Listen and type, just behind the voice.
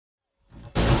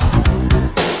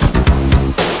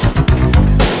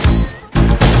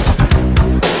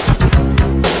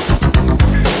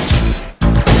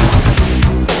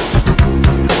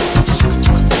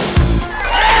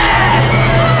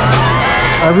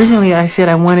Originally, I said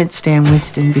I wanted Stan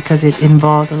Winston because it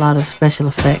involved a lot of special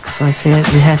effects. So I said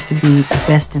it has to be the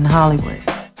best in Hollywood.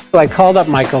 So I called up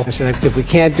Michael. I said, if we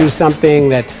can't do something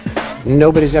that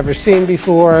nobody's ever seen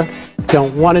before,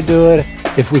 don't want to do it,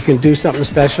 if we can do something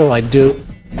special, I do.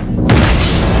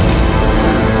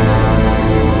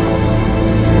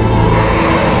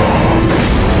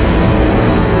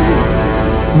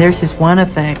 There's this one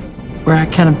effect where I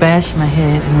kind of bash my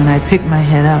head, and when I pick my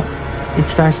head up, it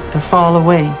starts to fall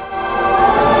away.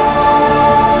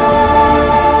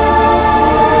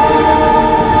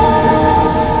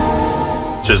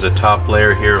 There's a top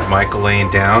layer here of Michael laying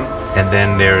down, and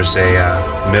then there's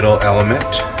a middle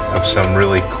element of some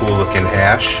really cool looking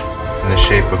ash in the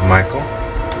shape of Michael.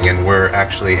 Again, we're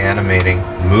actually animating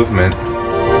movement.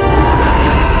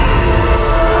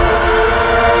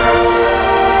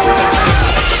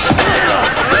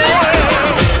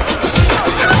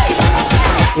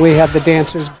 We have the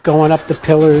dancers going up the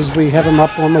pillars, we have them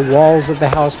up on the walls of the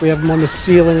house, we have them on the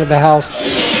ceiling of the house.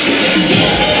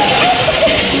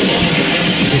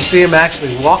 You see him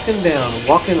actually walking down,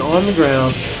 walking on the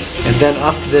ground, and then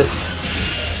up this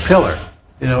pillar.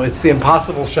 You know, it's the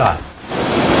impossible shot.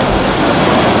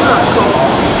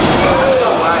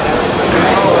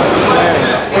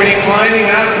 When you're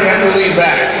climbing out, you have to lean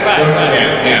back. Right.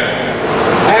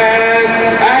 Yeah.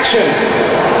 And action.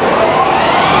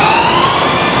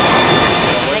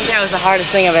 That was the hardest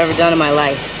thing I've ever done in my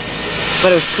life,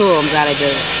 but it was cool. I'm glad I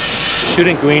did it.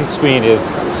 Shooting green screen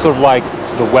is sort of like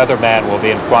the weatherman will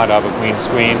be in front of a green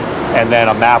screen, and then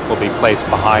a map will be placed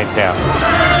behind him.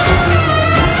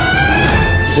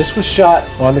 This was shot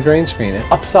on the green screen,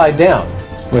 upside down,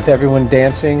 with everyone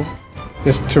dancing.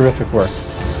 Just terrific work.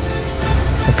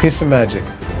 A piece of magic.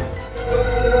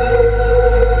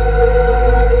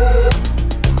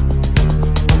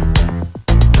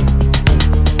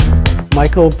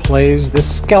 Michael plays the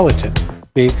skeleton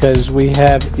because we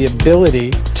have the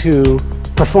ability to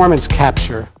performance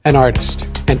capture an artist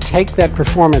and take that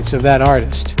performance of that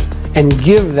artist and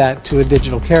give that to a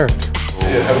digital character.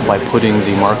 By putting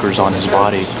the markers on his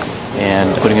body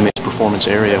and putting him in his performance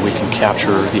area, we can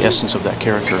capture the essence of that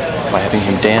character by having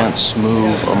him dance,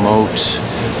 move, emote,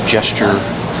 gesture.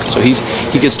 So he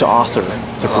gets to author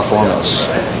the performance,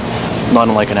 not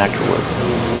unlike an actor would.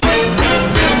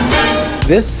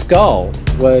 This skull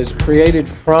was created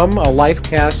from a life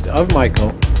cast of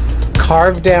Michael,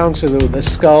 carved down to the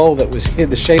skull that was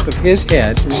the shape of his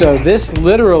head. So this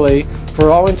literally, for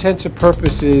all intents and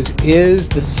purposes, is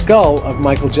the skull of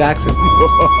Michael Jackson.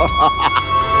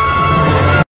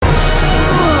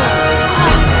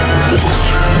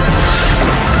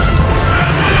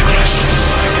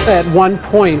 At one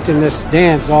point in this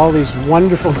dance, all these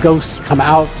wonderful ghosts come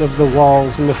out of the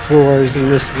walls and the floors in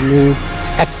this new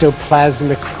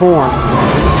ectoplasmic form.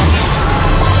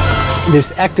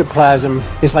 This ectoplasm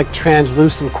is like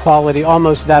translucent quality,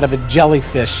 almost that of a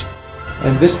jellyfish.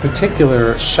 And this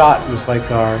particular shot was like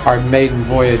our maiden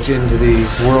voyage into the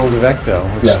world of Ecto,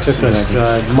 which took us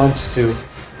months to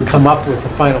come up with the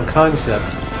final concept.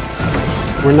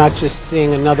 We're not just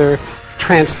seeing another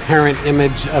transparent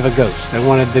image of a ghost. I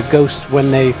wanted the ghosts,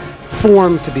 when they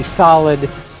form, to be solid,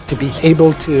 to be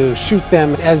able to shoot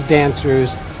them as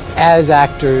dancers, as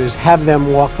actors, have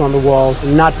them walk on the walls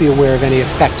and not be aware of any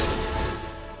effects.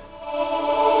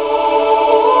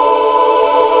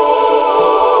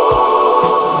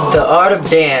 The art of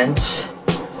dance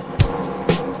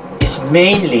is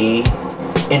mainly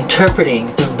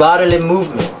interpreting through bodily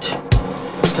movement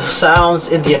the sounds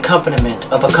in the accompaniment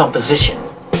of a composition.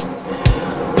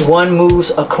 One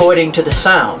moves according to the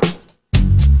sound.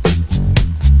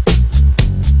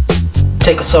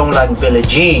 Take a song like Billie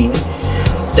Jean,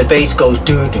 the bass goes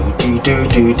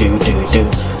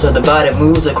do-do-do-do-do-do-do-do. So the body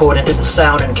moves according to the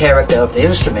sound and character of the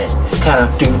instrument. Kind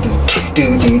of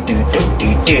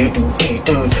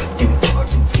do-do-do-do-do-do-do-do-do-do.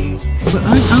 But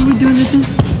aren't we doing it then?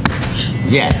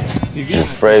 Yes.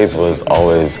 His phrase was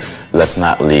always, let's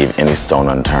not leave any stone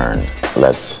unturned.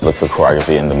 Let's look for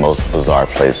choreography in the most bizarre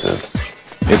places.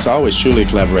 It's always truly a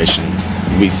collaboration.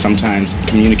 We sometimes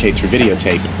communicate through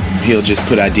videotape. He'll just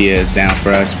put ideas down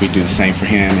for us, we do the same for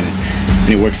him, and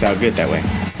it works out good that way.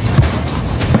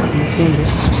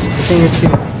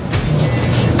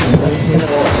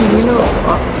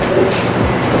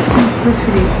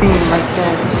 Simplicity thing like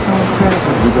that is so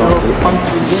incredible.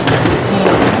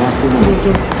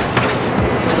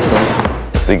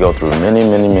 So we go through many,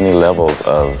 many, many levels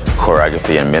of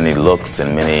choreography and many looks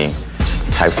and many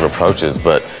types of approaches,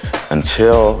 but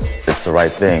until it's the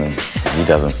right thing, he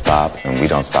doesn't stop and we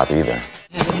don't stop either.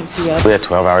 We had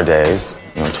 12-hour days,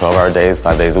 12-hour days,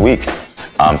 5 days a week,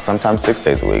 sometimes 6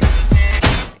 days a week.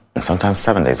 and sometimes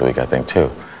 7 days a week, I think,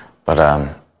 too. But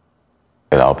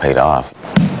it all paid off.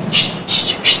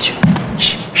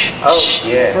 Oh,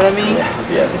 yeah. What I mean? Yes.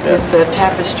 It's a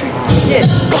tapestry. Yeah.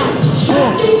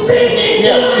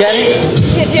 Got it?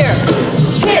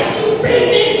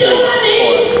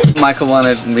 Michael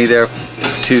wanted me there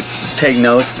to take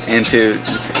notes and to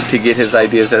get his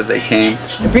ideas as they came.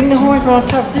 Bring the horns on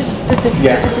top.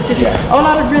 All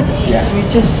out of rhythm. Yeah. I mean,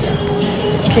 just,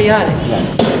 it's chaotic.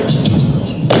 Yeah.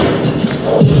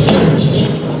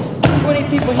 20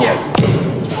 people here.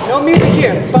 No music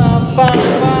here. Bum, bum,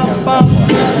 bum, bum.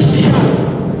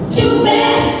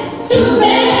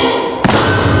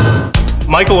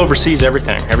 Michael oversees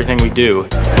everything we do.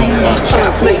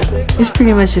 It's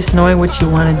pretty much just knowing what you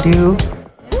want to do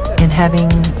and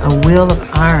having a will of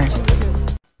iron.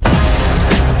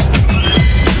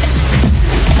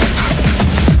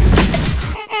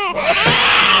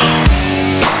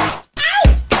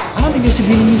 I don't think there should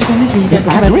be any music on this one. You guys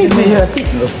have to agree.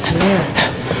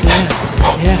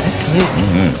 Yeah, that's clear.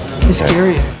 It's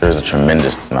scary. There's a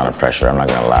tremendous amount of pressure, I'm not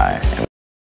going to lie. And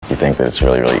you think that it's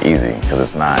really, really easy, because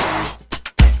it's not.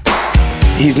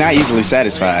 He's not easily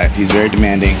satisfied. He's very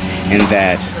demanding in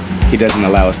that he doesn't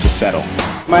allow us to settle.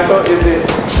 Michael, is it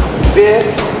this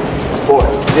or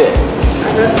this?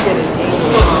 I'd rather get an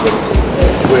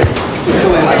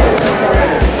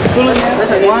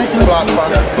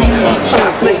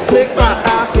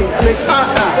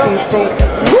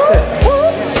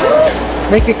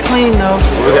Make it clean, though.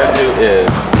 What we gotta do is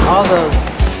all those.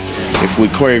 If we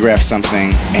choreograph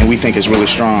something and we think it's really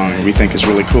strong, we think it's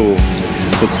really cool,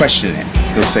 we'll question it.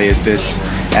 We'll say, is this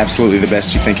absolutely the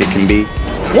best you think it can be?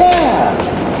 Yeah!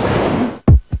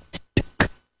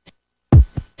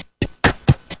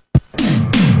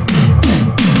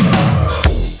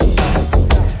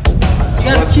 You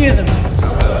gotta cue them.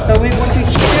 So once you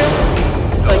cue them,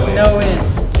 it's like no end.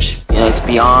 You know, it's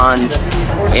beyond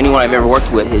anyone I've ever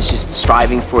worked with. Is just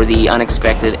striving for the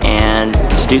unexpected and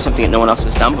to do something that no one else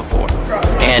has done before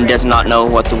and does not know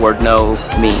what the word no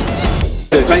means.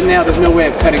 Right now, there's no way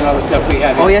of cutting all the stuff we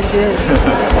have. Oh, yes, it is.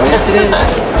 Yes, it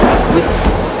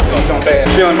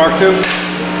is. Feeling Mark 2?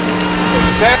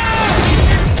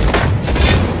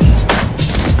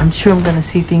 I'm sure I'm going to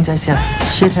see things I said I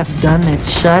should have done that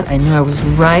shut. I knew I was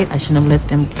right. I shouldn't have let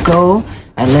them go.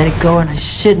 I let it go, and I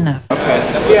shouldn't have. Okay.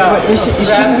 Yeah. But it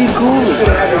shouldn't be cool. It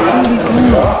shouldn't be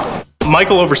cool.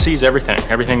 Michael oversees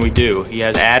everything we do. He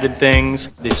has added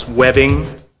things, this webbing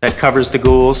that covers the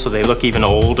ghouls so they look even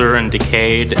older and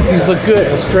decayed. These look good,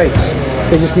 the straights.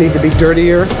 They just need to be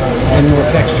dirtier and more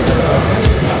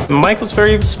textured. Michael's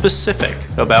very specific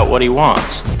about what he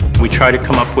wants. We try to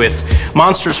come up with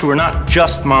monsters who are not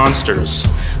just monsters,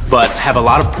 but have a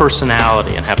lot of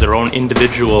personality and have their own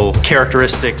individual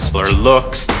characteristics or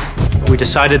looks. We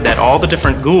decided that all the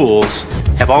different ghouls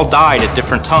have all died at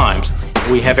different times.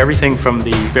 We have everything from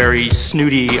the very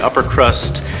snooty upper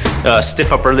crust,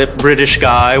 stiff upper lip British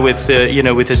guy with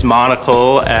with his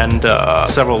monocle and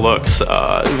several looks,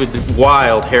 with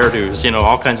wild hairdos,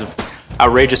 all kinds of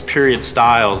outrageous period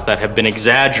styles that have been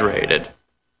exaggerated.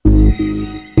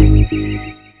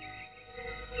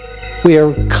 We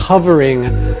are covering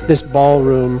this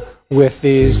ballroom with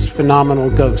these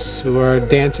phenomenal ghosts who are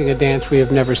dancing a dance we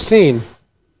have never seen.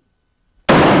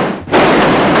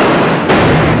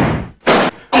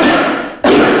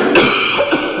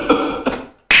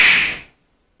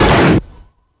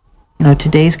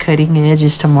 Today's cutting edge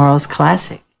is tomorrow's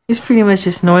classic. It's pretty much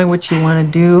just knowing what you want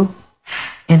to do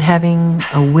and having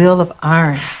a will of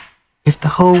iron. If the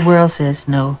whole world says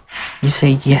no, you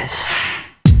say yes.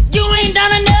 You ain't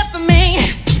done enough for me.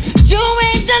 You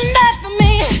ain't done enough for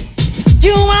me.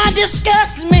 You are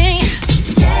disgusting me.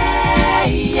 Yeah,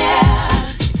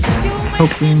 yeah.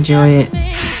 Hope you enjoy it.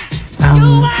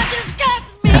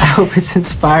 I hope it's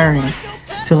inspiring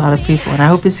to a lot of people, and I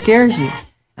hope it scares you.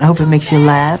 I hope it makes you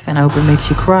laugh, and I hope it makes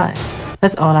you cry.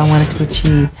 That's all I wanted to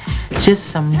achieve. Just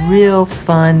some real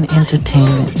fun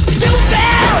entertainment.